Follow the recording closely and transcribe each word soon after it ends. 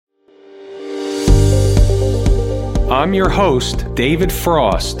I'm your host, David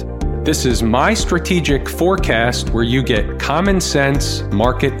Frost. This is my strategic forecast where you get common sense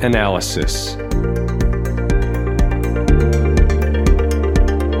market analysis.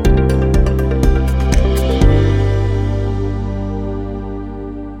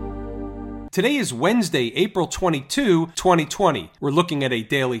 Today is Wednesday, April 22, 2020. We're looking at a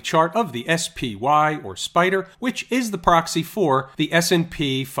daily chart of the SPY, or SPDR, which is the proxy for the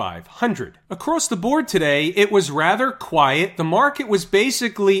S&P 500. Across the board today, it was rather quiet. The market was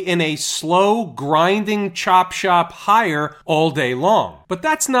basically in a slow, grinding chop shop higher all day long. But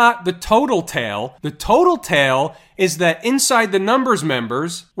that's not the total tale. The total tale is that inside the numbers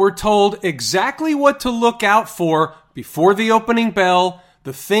members were told exactly what to look out for before the opening bell.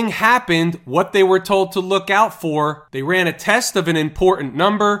 The thing happened, what they were told to look out for. They ran a test of an important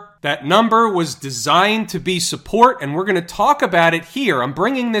number. That number was designed to be support, and we're going to talk about it here. I'm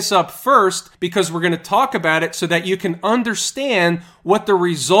bringing this up first because we're going to talk about it so that you can understand what the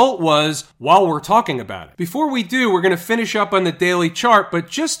result was while we're talking about it. Before we do, we're going to finish up on the daily chart, but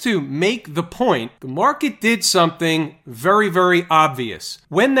just to make the point, the market did something very, very obvious.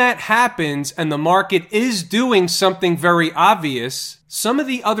 When that happens and the market is doing something very obvious, some of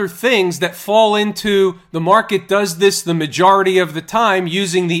the other things that fall into the market does this the majority of the time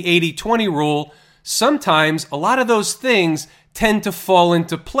using the 80-20 rule, sometimes a lot of those things tend to fall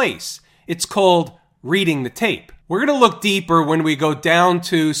into place. It's called reading the tape. We're going to look deeper when we go down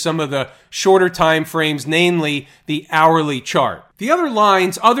to some of the shorter time frames, namely the hourly chart. The other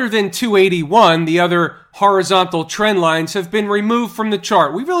lines, other than 281, the other horizontal trend lines have been removed from the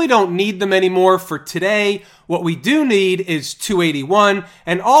chart. We really don't need them anymore for today. What we do need is 281,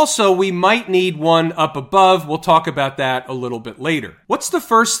 and also we might need one up above. We'll talk about that a little bit later. What's the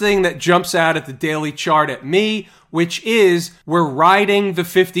first thing that jumps out at the daily chart at me, which is we're riding the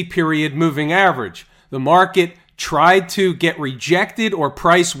 50-period moving average. The market tried to get rejected, or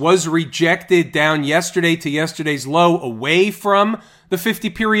price was rejected down yesterday to yesterday's low away from the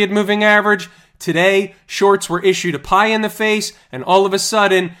 50-period moving average. Today, shorts were issued a pie in the face, and all of a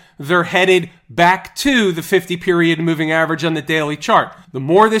sudden, they're headed back to the 50-period moving average on the daily chart. The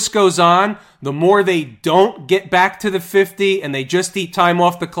more this goes on, the more they don't get back to the 50 and they just eat time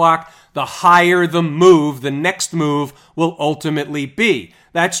off the clock, the higher the move, the next move, will ultimately be.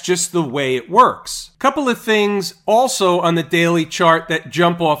 That's just the way it works. Couple of things also on the daily chart that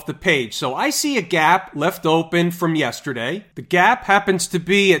jump off the page. So I see a gap left open from yesterday. The gap happens to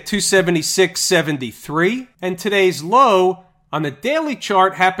be at 276.73, and today's low on the daily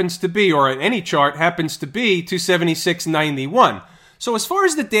chart happens to be, or on any chart, happens to be 276.91. So as far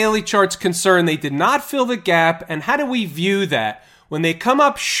as the daily chart's concerned, they did not fill the gap, and how do we view that? When they come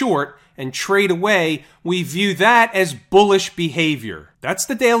up short and trade away, we view that as bullish behavior. That's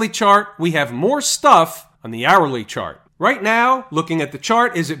the daily chart. We have more stuff on the hourly chart. Right now, looking at the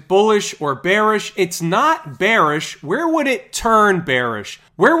chart, is it bullish or bearish? It's not bearish. Where would it turn bearish?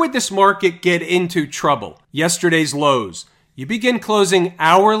 Where would this market get into trouble? Yesterday's lows. You begin closing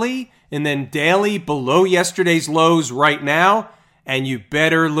hourly and then daily below yesterday's lows right now, and you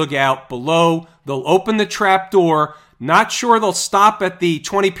better look out below. They'll open the trap door. Not sure they'll stop at the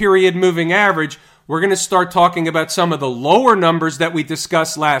 20-period moving average. We're going to start talking about some of the lower numbers that we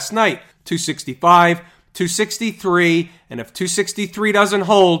discussed last night. 265, 263, and if 263 doesn't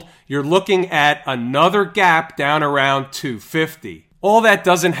hold, you're looking at another gap down around 250. All that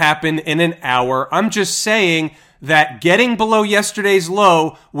doesn't happen in an hour. I'm just saying that getting below yesterday's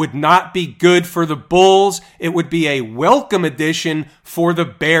low would not be good for the bulls. It would be a welcome addition for the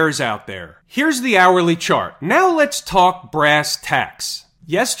bears out there. Here's the hourly chart. Now let's talk brass tacks.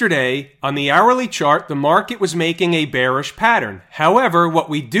 Yesterday, on the hourly chart, the market was making a bearish pattern. However, what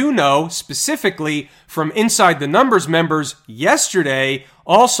we do know, specifically from inside the numbers members yesterday,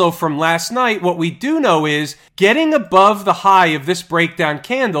 also from last night, what we do know is getting above the high of this breakdown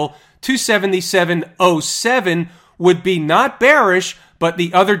candle, 277.07, would be not bearish, but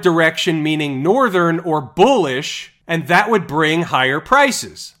the other direction, meaning northern or bullish, and that would bring higher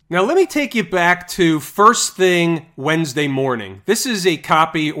prices. Now, let me take you back to first thing Wednesday morning. This is a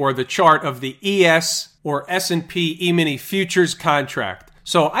copy or the chart of the ES or S&P E-mini futures contract.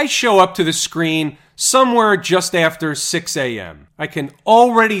 So I show up to the screen somewhere just after 6 a.m. I can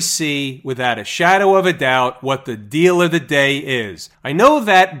already see without a shadow of a doubt what the deal of the day is. I know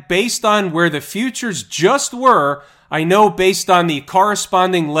that based on where the futures just were, I know based on the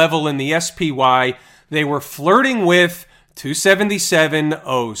corresponding level in the SPY, they were flirting with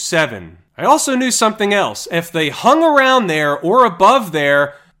 277.07. I also knew something else. If they hung around there or above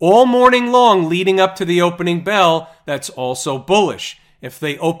there all morning long leading up to the opening bell, that's also bullish. If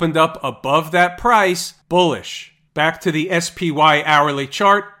they opened up above that price, bullish. Back to the SPY hourly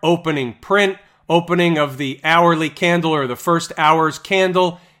chart, opening print, opening of the hourly candle or the first hour's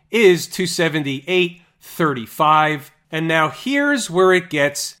candle is 278.35. And now here's where it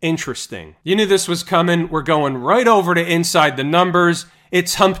gets interesting. You knew this was coming. We're going right over to inside the numbers.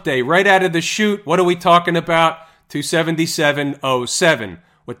 It's hump day right out of the chute. What are we talking about? 277.07.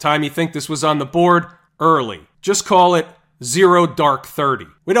 What time you think this was on the board? Early. Just call it 0 dark 30.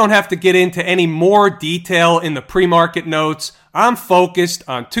 We don't have to get into any more detail in the pre-market notes. I'm focused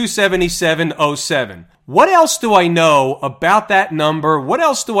on 277.07. What else do I know about that number? What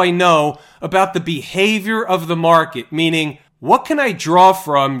else do I know about the behavior of the market? Meaning, what can I draw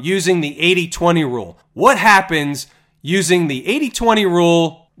from using the 80-20 rule? What happens using the 80-20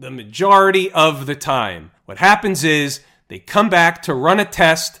 rule the majority of the time? What happens is they come back to run a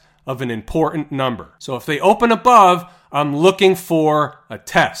test of an important number. So if they open above, I'm looking for a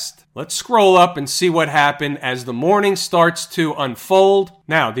test. Let's scroll up and see what happened as the morning starts to unfold.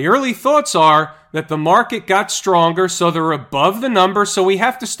 Now, the early thoughts are that the market got stronger, so they're above the number, so we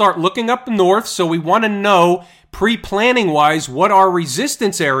have to start looking up north, so we want to know pre-planning-wise what our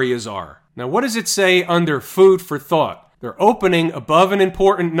resistance areas are. Now, what does it say under food for thought? They're opening above an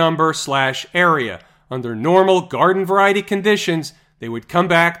important number / area. Under normal garden variety conditions, they would come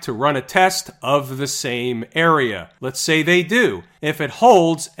back to run a test of the same area. Let's say they do. If it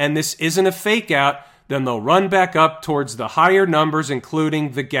holds and this isn't a fake out, then they'll run back up towards the higher numbers,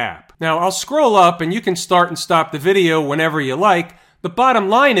 including the gap. Now, I'll scroll up and you can start and stop the video whenever you like. The bottom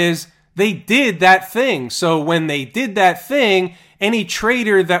line is they did that thing. So when they did that thing, any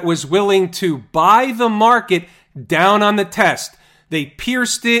trader that was willing to buy the market down on the test, they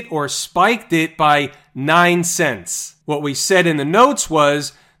pierced it or spiked it by 9 cents. What we said in the notes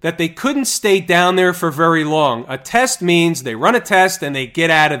was that they couldn't stay down there for very long. A test means they run a test and they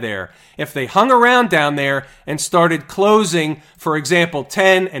get out of there. If they hung around down there and started closing, for example,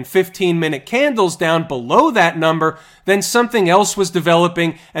 10 and 15-minute candles down below that number, then something else was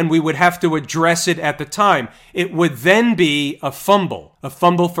developing and we would have to address it at the time. It would then be a fumble. A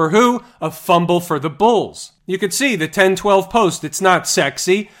fumble for who? A fumble for the bulls. You could see the 10-12 post. It's not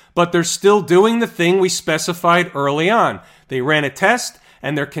sexy, but they're still doing the thing we specified early on. They ran a test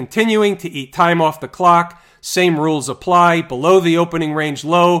and they're continuing to eat time off the clock. Same rules apply. Below the opening range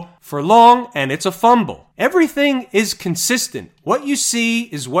low for long, and it's a fumble. Everything is consistent. What you see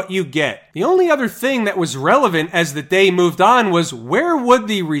is what you get. The only other thing that was relevant as the day moved on was where would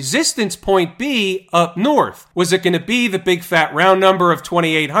the resistance point be up north? Was it going to be the big fat round number of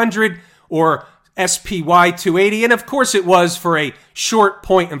 2,800 or SPY 280? And of course it was for a short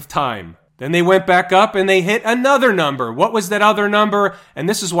point of time. Then they went back up and they hit another number. What was that other number? And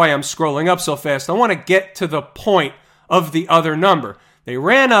this is why I'm scrolling up so fast. I want to get to the point of the other number. They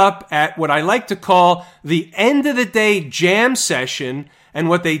ran up at what I like to call the end of the day jam session. And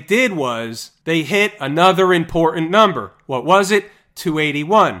what they did was they hit another important number. What was it?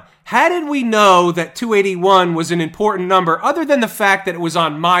 281. How did we know that 281 was an important number other than the fact that it was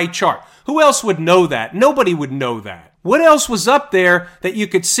on my chart? Who else would know that? Nobody would know that. What else was up there that you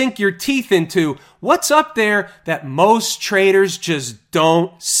could sink your teeth into? What's up there that most traders just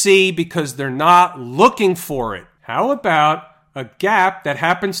don't see because they're not looking for it? How about a gap that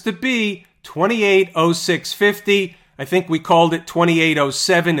happens to be 28.0650? I think we called it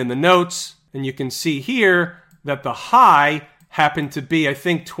 28.07 in the notes. And you can see here that the high happened to be, I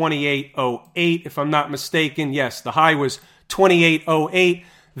think, 28.08, if I'm not mistaken. Yes, the high was 28.08.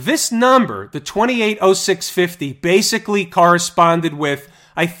 This number, the 28.0650, basically corresponded with,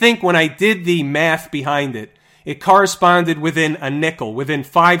 I think when I did the math behind it, it corresponded within a nickel, within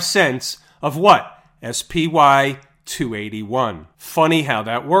 5 cents of what? SPY 281. Funny how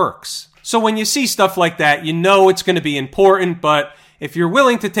that works. So when you see stuff like that, you know it's going to be important, but if you're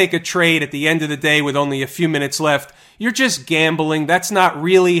willing to take a trade at the end of the day with only a few minutes left, you're just gambling. That's not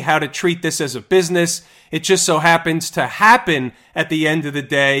really how to treat this as a business. It just so happens to happen at the end of the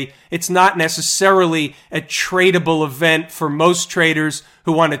day. It's not necessarily a tradable event for most traders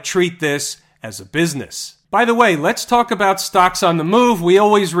who want to treat this as a business. By the way, let's talk about stocks on the move. We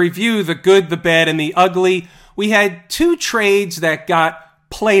always review the good, the bad, and the ugly. We had 2 trades that got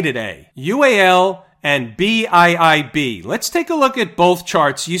play today. UAL and BIIB. Let's take a look at both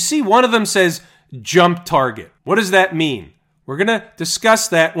charts. You see one of them says jump target. What does that mean? We're going to discuss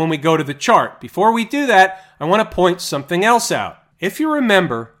that when we go to the chart. Before we do that, I want to point something else out. If you're a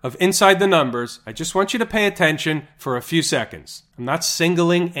member of Inside the Numbers, I just want you to pay attention for a few seconds. I'm not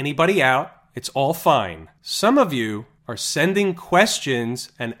singling anybody out. It's all fine. Some of you are sending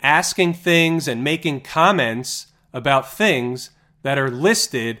questions and asking things and making comments about things that are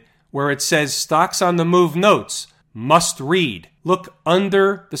listed where it says Stocks on the Move notes. must read. Look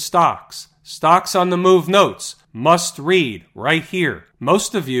under the stocks. Stocks on the move notes. Must read right here.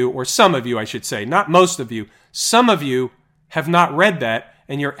 Most of you, or some of you I should say, not most of you, some of you have not read that,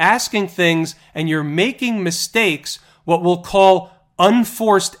 and you're asking things and you're making mistakes, what we'll call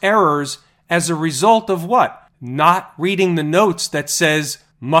unforced errors, as a result of what? Not reading the notes that says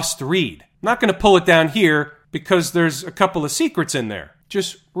must read. I'm not going to pull it down here because there's a couple of secrets in there.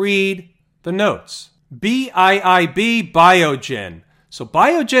 Just read the notes. BIIB Biogen. So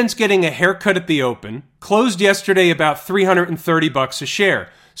Biogen's getting a haircut at the open. Closed yesterday about $330 a share.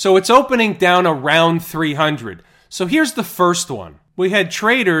 So it's opening down around 300. So here's the first one. We had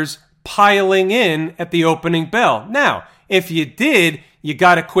traders piling in at the opening bell. Now, if you did, you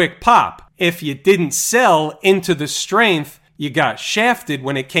got a quick pop. If you didn't sell into the strength, you got shafted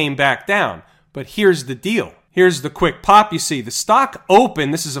when it came back down. But here's the deal. Here's the quick pop. You see, the stock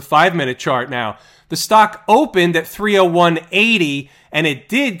opened, this is a 5-minute chart now, the stock opened at 301.80, and it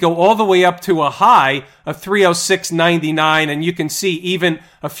did go all the way up to a high of 306.99, and you can see even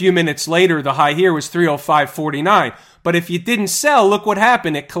a few minutes later, the high here was 305.49. But if you didn't sell, look what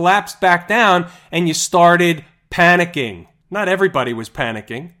happened. It collapsed back down, and you started panicking. Not everybody was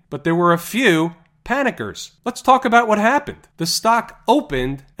panicking, but there were a few panickers. Let's talk about what happened. The stock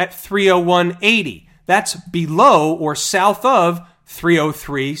opened at 301.80. That's below or south of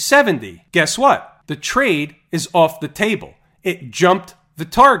 303.70. Guess what? The trade is off the table. It jumped the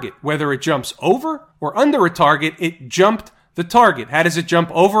target. Whether it jumps over or under a target, it jumped the target. How does it jump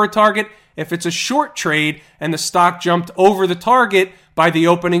over a target? If it's a short trade and the stock jumped over the target by the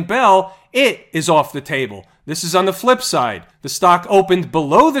opening bell, it is off the table. This is on the flip side. The stock opened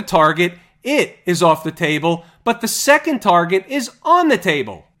below the target, it is off the table, but the second target is on the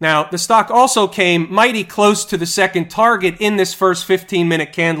table. Now, the stock also came mighty close to the second target in this first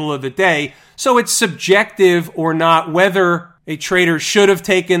 15-minute candle of the day, so it's subjective or not whether a trader should have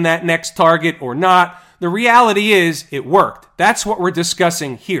taken that next target or not. The reality is it worked. That's what we're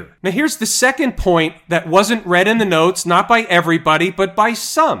discussing here. Now, here's the second point that wasn't read in the notes, not by everybody, but by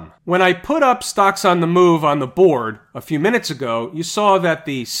some. When I put up stocks on the move on the board a few minutes ago, you saw that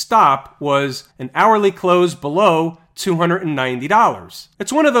the stop was an hourly close below $290.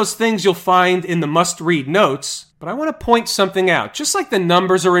 It's one of those things you'll find in the must-read notes, but I want to point something out. Just like the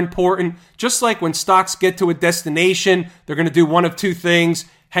numbers are important, just like when stocks get to a destination, they're going to do one of two things: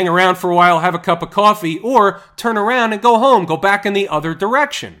 hang around for a while, have a cup of coffee, or turn around and go home, go back in the other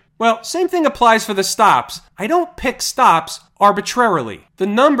direction. Well, same thing applies for the stops. I don't pick stops arbitrarily. The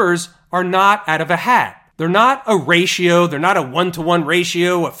numbers are not out of a hat. They're not a ratio. They're not a 1-to-1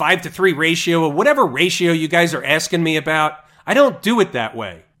 ratio, a 5-to-3 ratio, or whatever ratio you guys are asking me about. I don't do it that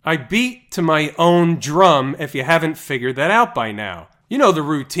way. I beat to my own drum if you haven't figured that out by now. You know the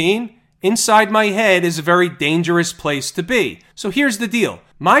routine. Inside my head is a very dangerous place to be. So here's the deal.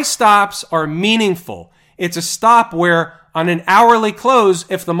 My stops are meaningful. It's a stop where on an hourly close,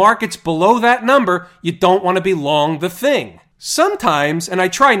 if the market's below that number, you don't want to be long the thing. Sometimes, and I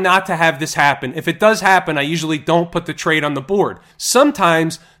try not to have this happen, if it does happen, I usually don't put the trade on the board.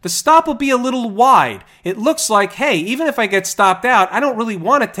 Sometimes the stop will be a little wide. It looks like, hey, even if I get stopped out, I don't really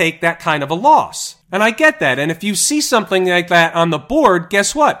want to take that kind of a loss. And I get that. And if you see something like that on the board,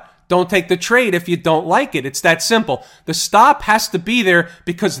 guess what? Don't take the trade if you don't like it. It's that simple. The stop has to be there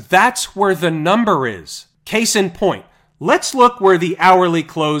because that's where the number is. Case in point. Let's look where the hourly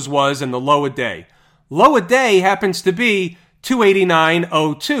close was and the low a day. Low a day happens to be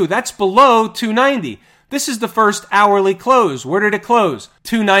 289.02. That's below 290. This is the first hourly close. Where did it close?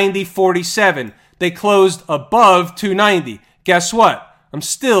 290.47. They closed above 290. Guess what? I'm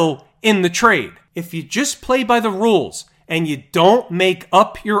still in the trade. If you just play by the rules and you don't make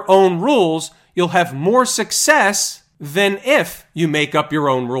up your own rules, you'll have more success than if you make up your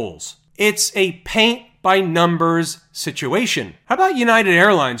own rules. It's a paint by numbers situation. How about United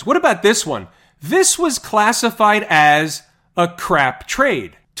Airlines? What about this one? This was classified as a crap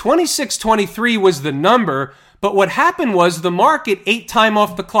trade. 26.23 was the number, but what happened was the market ate time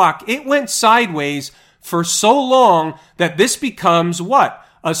off the clock. It went sideways for so long that this becomes what?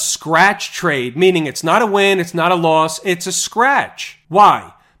 A scratch trade, meaning it's not a win, it's not a loss, it's a scratch.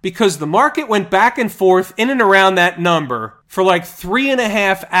 Why? Because the market went back and forth in and around that number for like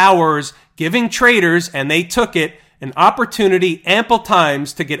 3.5 hours, giving traders, and they took it, an opportunity ample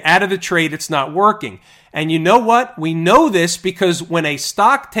times to get out of the trade. It's not working. And you know what? We know this because when a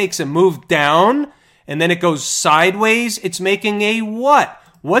stock takes a move down and then it goes sideways, it's making a what?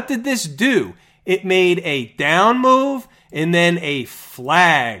 What did this do? It made a down move and then a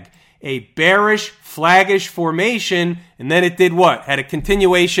flag, a bearish, flaggish formation, and then it did what? Had a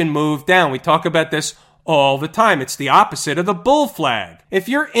continuation move down. We talk about this all the time. It's the opposite of the bull flag. If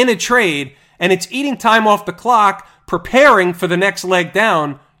you're in a trade and it's eating time off the clock, preparing for the next leg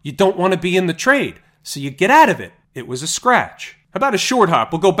down, you don't want to be in the trade. So you get out of it. It was a scratch. How about a short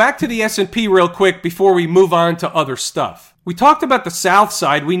hop? We'll go back to the S&P real quick before we move on to other stuff. We talked about the south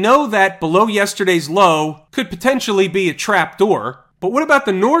side. We know that below yesterday's low could potentially be a trap door. But what about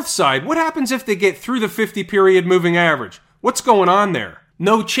the north side? What happens if they get through the 50-period moving average? What's going on there?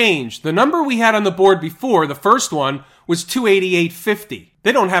 No change. The number we had on the board before, the first one, was 288.50.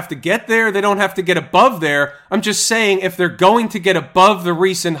 They don't have to get there. They don't have to get above there. I'm just saying if they're going to get above the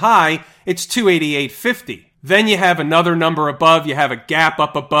recent high, it's 288.50. Then you have another number above. You have a gap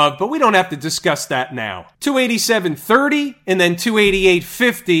up above, but we don't have to discuss that now. 287.30 and then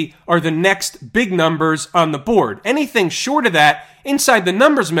 288.50 are the next big numbers on the board. Anything short of that, inside the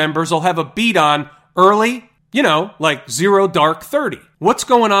numbers members will have a beat on early, like 0 dark 30. What's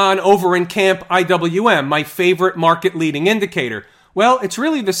going on over in Camp IWM, my favorite market leading indicator? Well, it's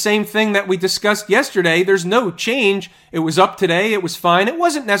really the same thing that we discussed yesterday. There's no change. It was up today. It was fine. It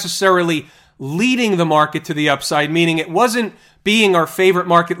wasn't necessarily leading the market to the upside, meaning it wasn't being our favorite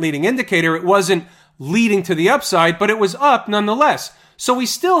market leading indicator. It wasn't leading to the upside, but it was up nonetheless. So we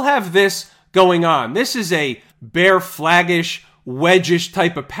still have this going on. This is a bear flaggish, wedgish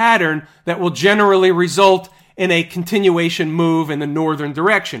type of pattern that will generally result in a continuation move in the northern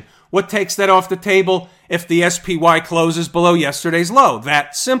direction. What takes that off the table? If the SPY closes below yesterday's low.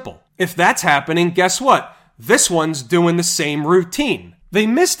 That simple. If that's happening, guess what? This one's doing the same routine. They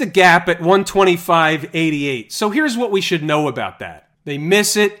missed a gap at 125.88. So here's what we should know about that. They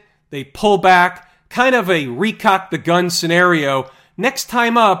miss it. They pull back. Kind of a recock the gun scenario. Next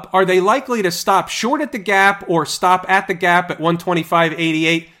time up, are they likely to stop short at the gap or stop at the gap at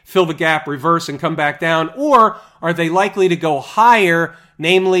 125.88, fill the gap, reverse, and come back down? Or are they likely to go higher,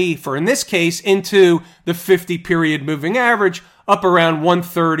 namely, for in this case, into the 50-period moving average, up around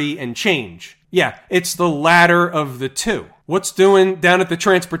 130 and change? Yeah, it's the latter of the two. What's doing down at the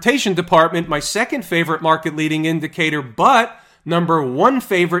transportation department, my second favorite market leading indicator, but number one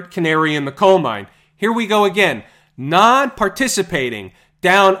favorite canary in the coal mine. Here we go again. Non-participating,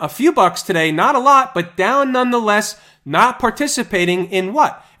 down a few bucks today, not a lot, but down nonetheless, not participating in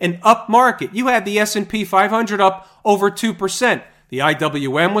what? An up market. You had the S&P 500 up over 2%. The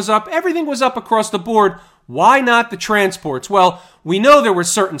IWM was up. Everything was up across the board. Why not the transports? Well, we know there were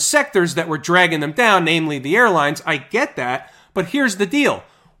certain sectors that were dragging them down, namely the airlines. I get that, but here's the deal.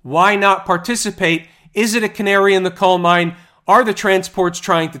 Why not participate? Is it a canary in the coal mine? Are the transports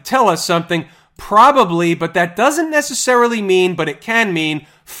trying to tell us something? Probably, but that doesn't necessarily mean, but it can mean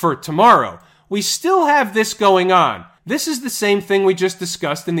for tomorrow. We still have this going on. This is the same thing we just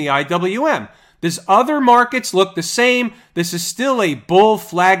discussed in the IWM. These other markets look the same. This is still a bull,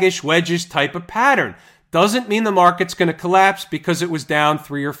 flaggish, wedgish type of pattern. Doesn't mean the market's going to collapse because it was down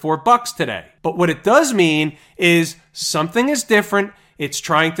 $3 or $4 today. But what it does mean is something is different. It's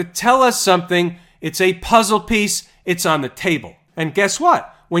trying to tell us something. It's a puzzle piece. It's on the table. And guess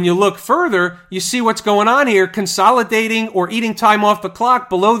what? When you look further, you see what's going on here, consolidating or eating time off the clock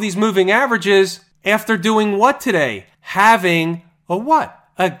below these moving averages after doing what today? Having a what?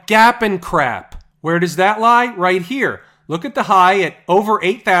 A gap and crap. Where does that lie? Right here. Look at the high at over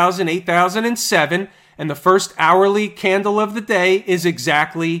 8,000, 8,007, and the first hourly candle of the day is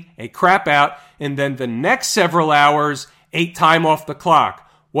exactly a crap out, and then the next several hours, 8 time off the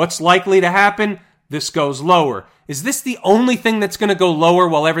clock. What's likely to happen? This goes lower. Is this the only thing that's going to go lower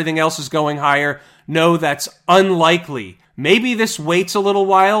while everything else is going higher? No, that's unlikely. Maybe this waits a little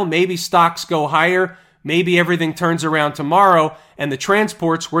while. Maybe stocks go higher. Maybe everything turns around tomorrow and the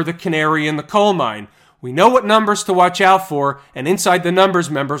transports were the canary in the coal mine. We know what numbers to watch out for, and inside the numbers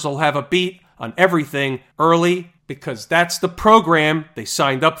members will have a beat on everything early because that's the program they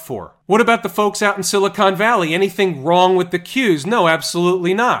signed up for. What about the folks out in Silicon Valley? Anything wrong with the Qs? No,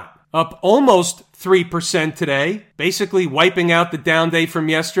 absolutely not. Up almost 3% today, basically wiping out the down day from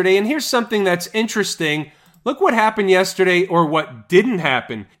yesterday. And here's something that's interesting. Look what happened yesterday or what didn't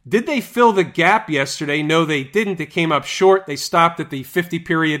happen. Did they fill the gap yesterday? No, they didn't. They came up short. They stopped at the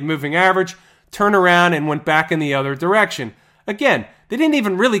 50-period moving average, turned around and went back in the other direction. Again, they didn't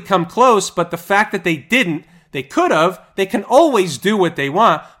even really come close, but the fact that they didn't, they could have. They can always do what they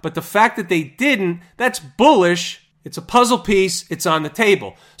want, but the fact that they didn't, that's bullish. It's a puzzle piece. It's on the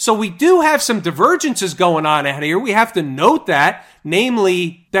table. So we do have some divergences going on out here. We have to note that,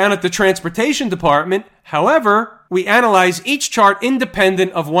 namely down at the transportation department. However, we analyze each chart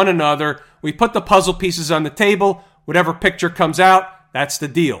independent of one another. We put the puzzle pieces on the table. Whatever picture comes out, that's the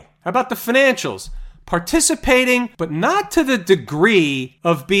deal. How about the financials? participating, but not to the degree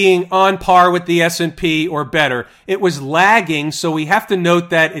of being on par with the S&P or better. It was lagging, so we have to note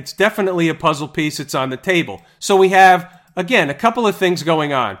that it's definitely a puzzle piece. It's on the table. So we have, again, a couple of things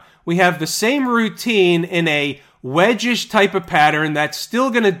going on. We have the same routine in a wedge-ish type of pattern that's still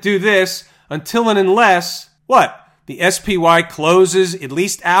going to do this until and unless, what? The SPY closes at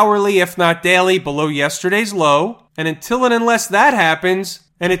least hourly, if not daily, below yesterday's low. And until and unless that happens,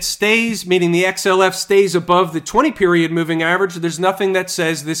 and it stays, meaning the XLF stays above the 20-period moving average, there's nothing that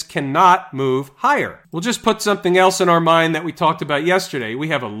says this cannot move higher. We'll just put something else in our mind that we talked about yesterday. We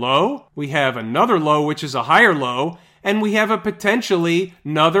have a low, we have another low, which is a higher low, and we have a potentially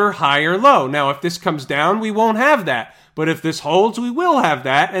another higher low. Now, if this comes down, we won't have that. But if this holds, we will have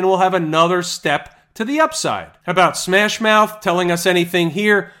that, and we'll have another step to the upside. How about Smashmouth telling us anything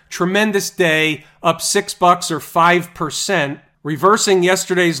here? Tremendous day, up $6 or 5%. Reversing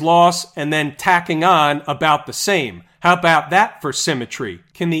yesterday's loss and then tacking on about the same. How about that for symmetry?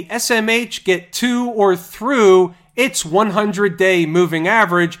 Can the SMH get to or through its 100-day moving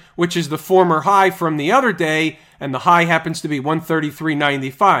average, which is the former high from the other day, and the high happens to be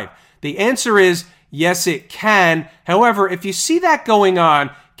 133.95? The answer is yes, it can. However, if you see that going on,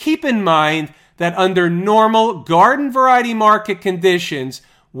 keep in mind that under normal garden variety market conditions,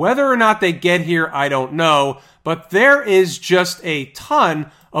 whether or not they get here, I don't know, but there is just a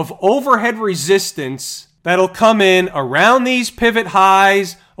ton of overhead resistance that'll come in around these pivot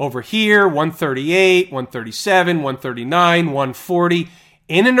highs over here, 138, 137, 139, 140,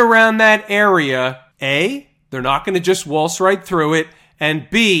 in and around that area. A, they're not going to just waltz right through it, and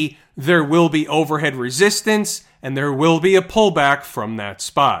B, there will be overhead resistance, and there will be a pullback from that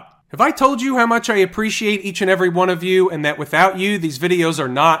spot. Have I told you how much I appreciate each and every one of you, and that without you, these videos are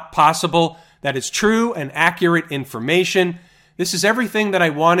not possible? That is true and accurate information. This is everything that I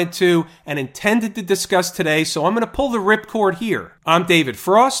wanted to and intended to discuss today, so I'm going to pull the ripcord here. I'm David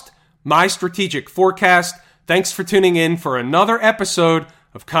Frost, My Strategic Forecast. Thanks for tuning in for another episode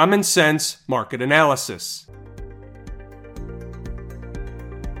of Common Sense Market Analysis.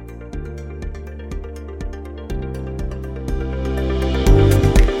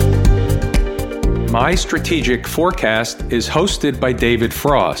 My Strategic Forecast is hosted by David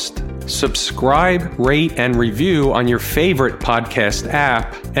Frost. Subscribe, rate, and review on your favorite podcast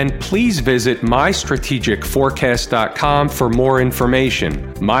app, and please visit mystrategicforecast.com for more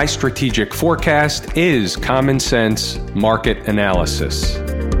information. My Strategic Forecast is common sense market analysis.